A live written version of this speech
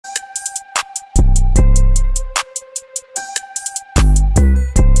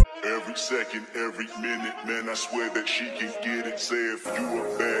second, every minute, man, I swear that she can get it. Say if you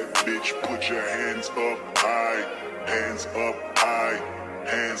a bad bitch, put your hands up high, hands up high,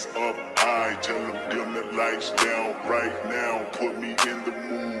 hands up high. Tell them dim the lights down right now, put me in the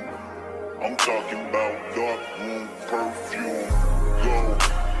mood. I'm talking about dark room perfume. Go,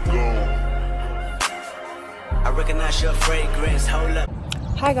 go. I recognize your fragrance, hold up.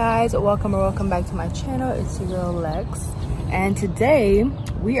 Hi guys, welcome back to my channel. It's your girl Lex, and today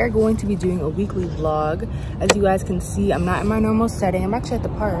we are going to be doing a weekly vlog. As you guys can see, I'm not in my normal setting. I'm actually at the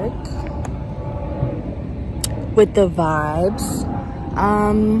park with the vibes.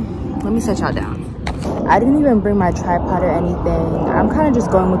 Let me set y'all down. I didn't even bring my tripod or anything. I'm kind of just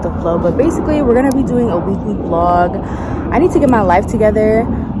going with the flow, but basically we're gonna be doing a weekly vlog. I need to get my life together.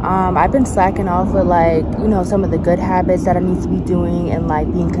 I've been slacking off with, like, you know, some of the good habits that I need to be doing, and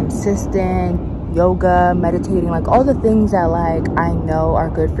like being consistent, yoga, meditating, like all the things that like I know are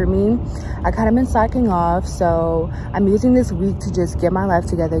good for me. I kind of been slacking off, so I'm using this week to just get my life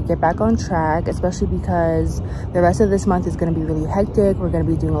together, get back on track, especially because the rest of this month is going to be really hectic. We're going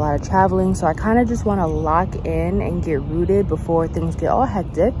to be doing a lot of traveling, so I kind of just want to lock in and get rooted before things get all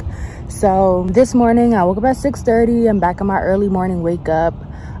hectic. So this morning I woke up at 6:30. I'm back on my early morning wake up.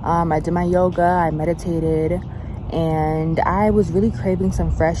 I did my yoga, I meditated, and I was really craving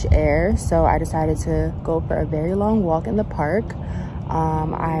some fresh air, so I decided to go for a very long walk in the park.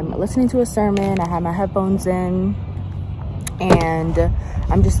 I'm listening to a sermon. I have my headphones in, and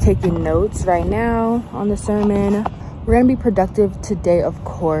I'm just taking notes right now on the sermon. We're gonna be productive today, of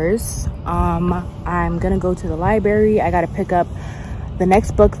course. I'm gonna go to the library. I gotta pick up the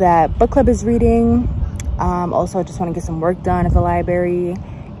next book that book club is reading. Also, I just want to get some work done at the library,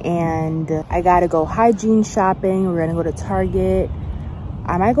 and I gotta go hygiene shopping. We're gonna go to Target.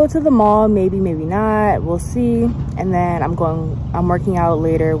 I might go to the mall, maybe not, we'll see. And then I'm working out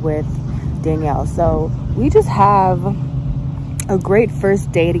later with Danielle. So we just have a great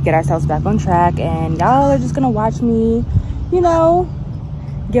first day to get ourselves back on track, and y'all are just gonna watch me, you know,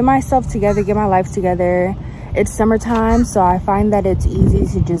 get myself together, get my life together. It's summertime, so I find that it's easy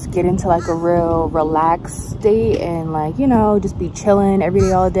to just get into like a real relaxed state and, like, you know, just be chilling every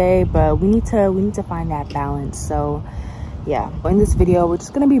day all day. But we need to find that balance. So yeah, in this video we're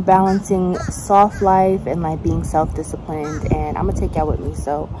just gonna be balancing soft life and like being self-disciplined, and I'm gonna take y'all with me.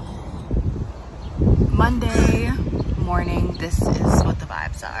 So Monday morning, this is what the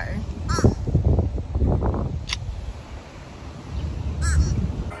vibes are.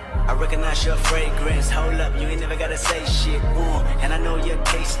 I recognize your fragrance, hold up, you ain't never gotta say shit, and I know you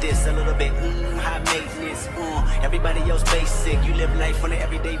taste this a little bit, high maintenance, everybody else basic, you live life on an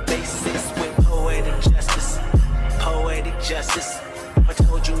everyday basis, with poetic justice, I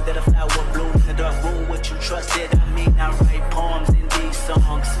told you that a flower bloomed in the dark room, what you trusted, I mean, I write poems in these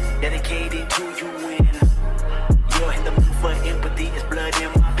songs, dedicated to you when you're in the mood for empathy, it's blood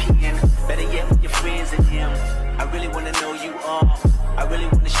in my pen, better yet with your friends and them, I really wanna know you all. I really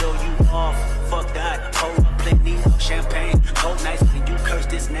want to show you off. Fuck that, hold up plenty of champagne. Cold nights when you curse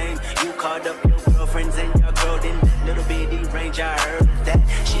this name. You called up your girlfriends and your girl in that little bitty range. I heard that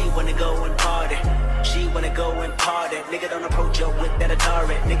she wanna go and party. She wanna go and party. Nigga, don't approach her with that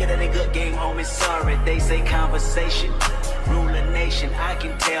Atari. Nigga, that ain't good game, homie, sorry. They say conversation rule a nation. I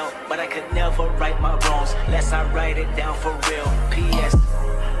can tell, but I could never right my wrongs unless I write it down for real. P.S.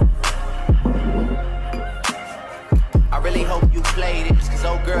 I really hope you played it, cause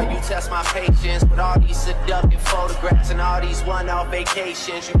oh girl, you test my patience with all these seductive photographs and all these one-off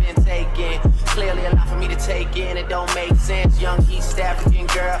vacations you've been taking. Clearly a lot for me to take in, it don't make sense. Young East African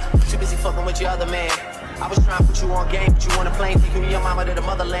girl, too busy fucking with your other man. I was trying to put you on game, but you on a plane taking your mama to the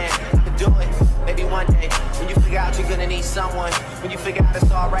motherland. I could do it, maybe one day, when you figure out you're gonna need someone. When you figure out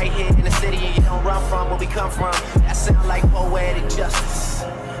it's all right here in the city and you don't run from where we come from. That sound like poetic justice,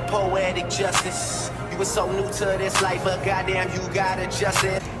 poetic justice. You were so new to this life, but goddamn, you gotta adjust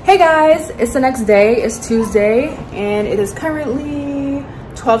it. Hey guys, it's the next day. It's Tuesday, and it is currently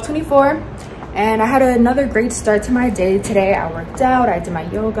 12:24. And I had another great start to my day today. I worked out, I did my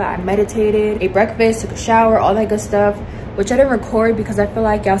yoga, I meditated, ate breakfast, took a shower, all that good stuff, which I didn't record because I feel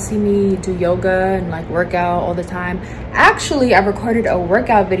like y'all see me do yoga and like work out all the time. Actually, I recorded a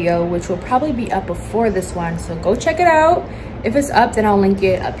workout video, which will probably be up before this one, so go check it out. If it's up, then I'll link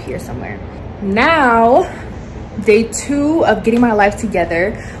it up here somewhere. Now, day 2 of getting my life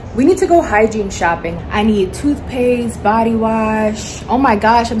together. We need to go hygiene shopping. I need toothpaste, body wash. Oh my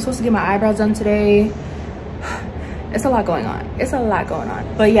gosh, I'm supposed to get my eyebrows done today. It's a lot going on. It's a lot going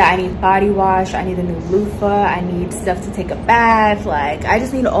on. But yeah, I need body wash. I need a new loofah. I need stuff to take a bath. Like, I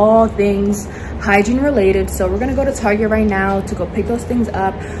just need all things hygiene related. So we're gonna go to Target right now to go pick those things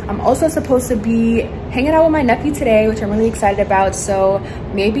up. I'm also supposed to be hanging out with my nephew today, which I'm really excited about. So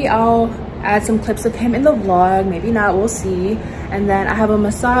maybe I'll add some clips of him in the vlog, maybe not, we'll see. And then I have a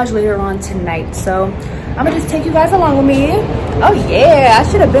massage later on tonight, so I'm gonna just take you guys along with me. Oh yeah,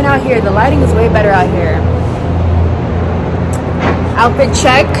 I should have been out here. The lighting is way better out here. Outfit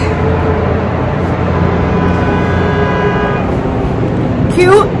check.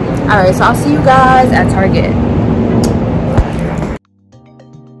 Cute. All right, so I'll see you guys at Target.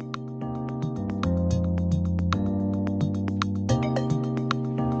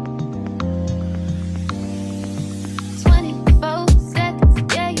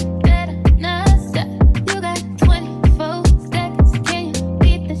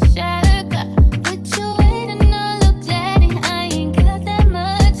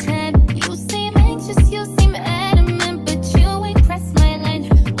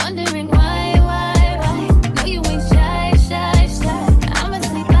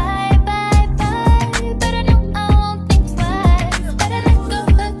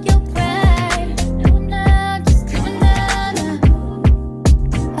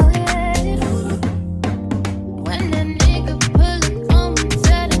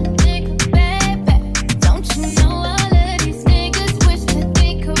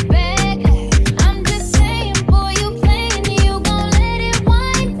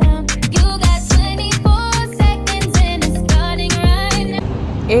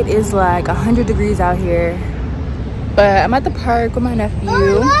 It is like 100 degrees out here, but I'm at the park with my nephew. Oh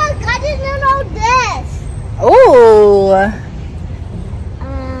look, I didn't know this. Oh.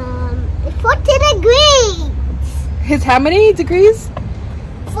 It's 40 degrees. It's how many degrees?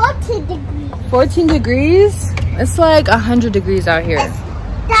 14 degrees. 14 degrees? It's like 100 degrees out here.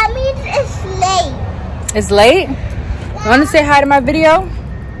 That means it's late. It's late? You want to say hi to my video?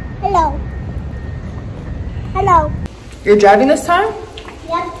 Hello. Hello. You're driving this time?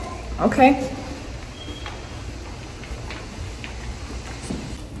 Yep. Okay.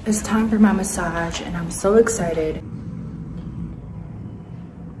 It's time for my massage and I'm so excited.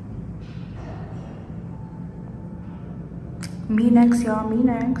 Me next, y'all, me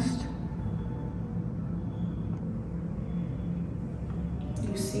next.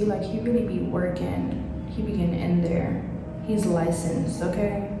 You see, like, he really be working. He be getting in there. He's licensed,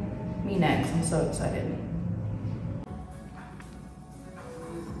 okay? Me next, I'm so excited.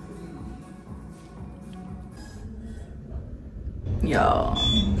 Yo,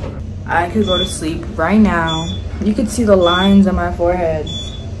 I could go to sleep right now. You could see the lines on my forehead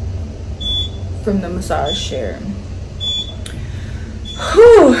from the massage chair.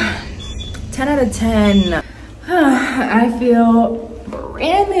 Whew, 10 out of 10. I feel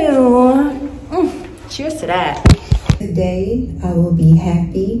brand new. Cheers to that. Today, I will be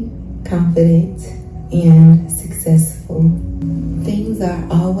happy, confident, and successful. Things are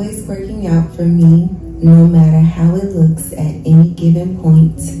always working out for me, no matter how it looks at any given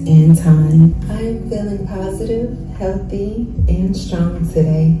point in time. I am feeling positive, healthy, and strong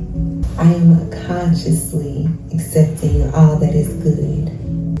today. I am consciously accepting all that is good.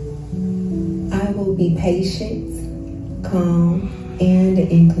 I will be patient, calm, and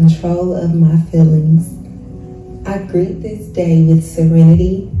in control of my feelings. I greet this day with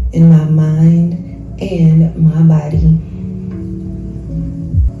serenity in my mind and my body.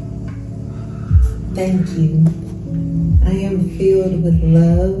 Thank you. I am filled with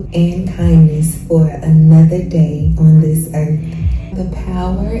love and kindness for another day on this earth. The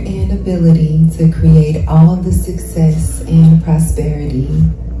power and ability to create all the success and prosperity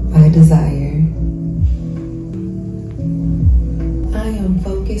I desire. I am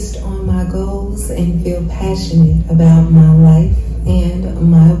focused on my goals and feel passionate about my life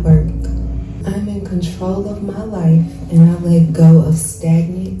and my work. I'm in control of my life and I let go of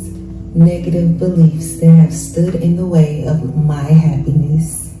stagnant, negative beliefs that have stood in the way of my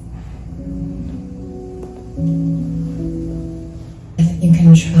happiness. You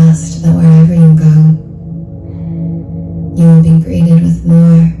can trust that wherever you go, you will be greeted with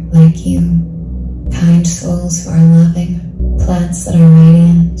more like you. Kind souls who are loving, plants that are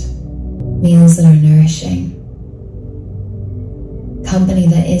radiant, meals that are nourishing, company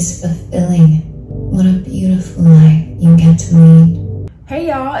that is fulfilling. What a beautiful life you get to lead. Hey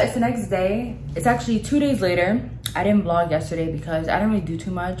y'all, it's the next day. It's actually 2 days later. I didn't vlog yesterday because I didn't really do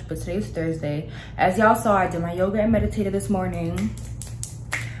too much, but today's Thursday. As y'all saw, I did my yoga and meditated this morning.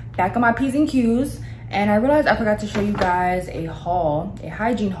 Back on my P's and Q's. And I realized I forgot to show you guys a haul, a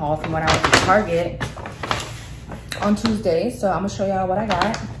hygiene haul from when I was at Target. on Tuesday, so I'm gonna show y'all what I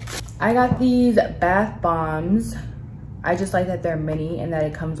got. I got these bath bombs. I just like that they're mini and that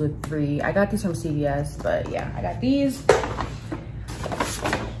it comes with 3. I got these from CVS, but yeah, I got these.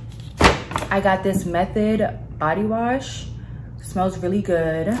 I got this Method body wash. Smells really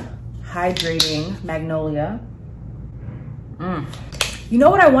good. Hydrating, Magnolia. You know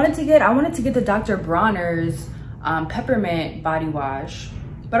what I wanted to get? I wanted to get the Dr. Bronner's peppermint body wash,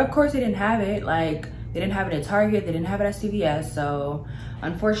 but of course they didn't have it. Like, they didn't have it at Target, they didn't have it at CVS, so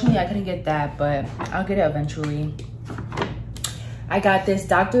unfortunately I couldn't get that, but I'll get it eventually. I got this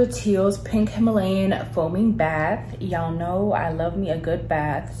Dr. Teal's Pink Himalayan Foaming Bath. Y'all know I love me a good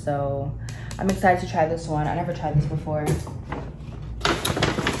bath, so I'm excited to try this one. I never tried this before.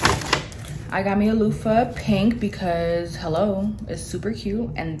 I got me a loofah pink because, hello, it's super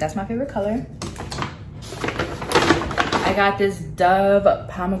cute and that's my favorite color. I got this Dove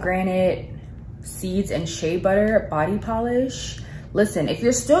Pomegranate Seeds and Shea Butter body polish. Listen, if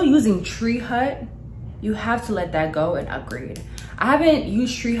you're still using Tree Hut, you have to let that go and upgrade. I haven't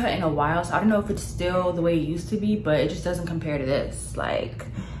used Tree Hut in a while, so I don't know if it's still the way it used to be, but it just doesn't compare to this. Like,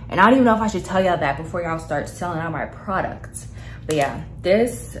 and I don't even know if I should tell y'all that before y'all start selling out my products. But yeah,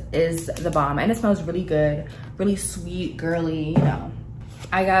 this is the bomb and it smells really good, really sweet, girly, you know.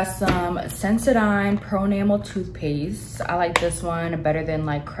 I got some Sensodyne Pro Enamel toothpaste. I like this one better than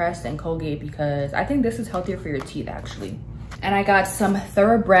like Crest and Colgate because I think this is healthier for your teeth actually. And I got some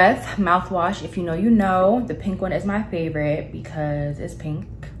Thorough Breath mouthwash. If you know, you know. The pink one is my favorite because it's pink.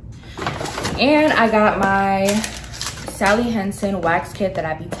 And I got my Sally Henson wax kit that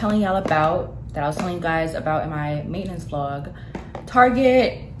I be telling y'all about, that I was telling you guys about in my maintenance vlog.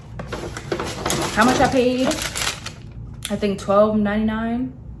 Target, how much I paid? I think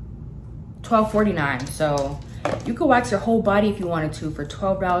 $12.99, $12.49. So you could wax your whole body if you wanted to for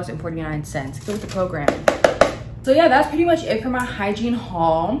 $12.49. Get with the program. So yeah, that's pretty much it for my Hygiene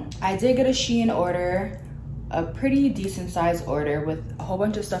haul. I did get a Shein order, a pretty decent size order with a whole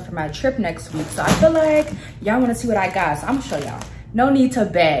bunch of stuff for my trip next week. So I feel like y'all wanna see what I got. So I'm gonna show y'all. No need to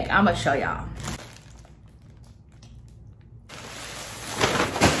beg, I'm gonna show y'all.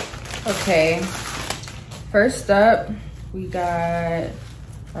 Okay, first up, we got,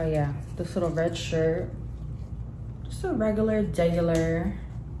 oh yeah, this little red shirt. Just a regular,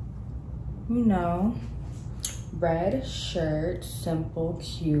 you know, red shirt, simple,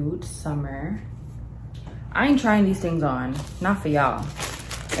 cute, summer. I ain't trying these things on, not for y'all.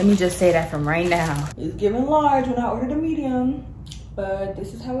 Let me just say that from right now. It's giving large when I ordered a medium, but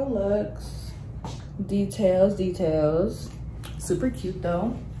this is how it looks. Details, details. Super cute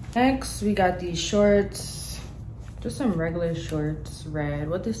though. Next, we got these shorts. Just some regular shorts, red,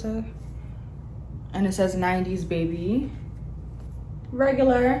 what they say? And it says 90s baby.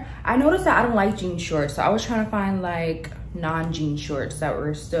 Regular. I noticed that I don't like jean shorts, so I was trying to find like non-jean shorts that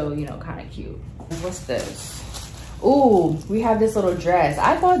were still, you know, kind of cute. What's this? Ooh, we have this little dress.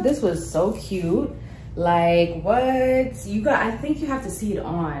 I thought this was so cute. Like, what? You got, I think you have to see it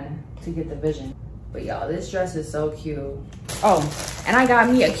on to get the vision. But y'all, this dress is so cute. Oh, and I got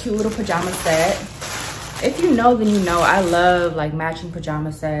me a cute little pajama set. If you know, then you know. I love like matching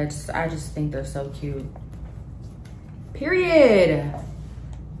pajama sets. I just think they're so cute. Period.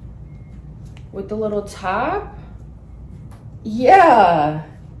 With the little top. Yeah.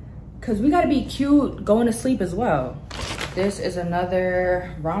 Cause we gotta be cute going to sleep as well. This is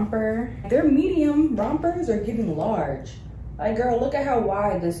another romper. Their medium rompers are giving large. Like, girl, look at how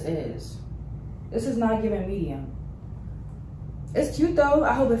wide this is. This is not giving medium. It's cute though.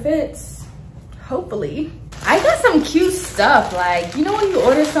 I hope it fits. Hopefully. I got some cute stuff. Like, you know when you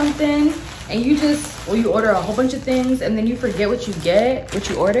order something and you just, or you order a whole bunch of things and then you forget what you get, what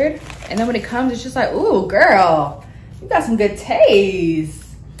you ordered. And then when it comes, it's just like, ooh, girl, you got some good taste.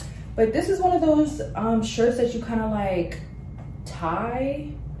 But this is one of those shirts that you kind of like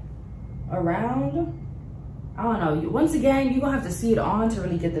tie around. I don't know. Once again, you're gonna have to see it on to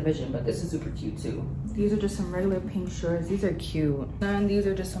really get the vision, but this is super cute too. These are just some regular pink shorts. These are cute. And these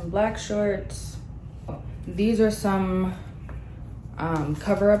are just some black shorts. These are some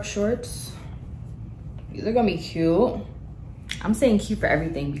cover-up shorts. These are gonna be cute. I'm saying cute for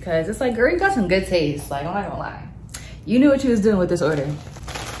everything because it's like, girl, you got some good taste. Like, I'm not gonna lie. You knew what you was doing with this order.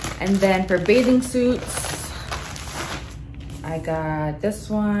 And then for bathing suits, I got this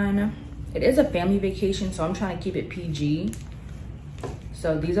one. It is a family vacation, so I'm trying to keep it PG.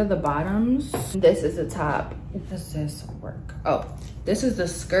 So these are the bottoms. This is the top. Does this work? Oh, this is the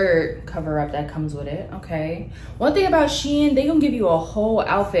skirt cover up that comes with it, okay? One thing about Shein, they gonna give you a whole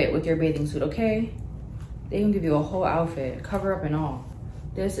outfit with your bathing suit, okay? They gonna give you a whole outfit, cover up and all.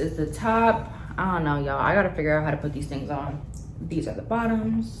 This is the top. I don't know, y'all. I gotta figure out how to put these things on. These are the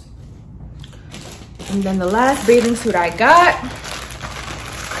bottoms. And then the last bathing suit I got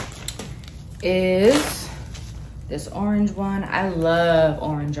is this orange one. I love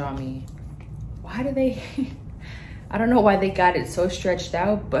orange on me. Why do they, I don't know why they got it so stretched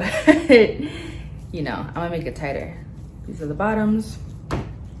out, but you know, I'm gonna make it tighter. These are the bottoms.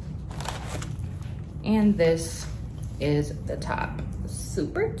 And this is the top.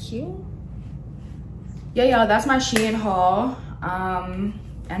 Super cute. Yeah, y'all, that's my Shein haul.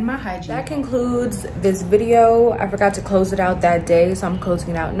 And my Hygiene. That concludes this video. I forgot to close it out that day, so I'm closing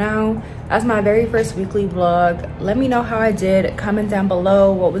it out now. That's my very first weekly vlog. Let me know how I did. Comment down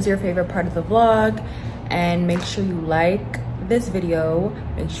below what was your favorite part of the vlog, and make sure you like this video,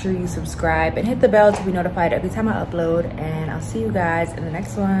 make sure you subscribe and hit the bell to be notified every time I upload, and I'll see you guys in the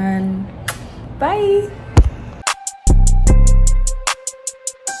next one. Bye.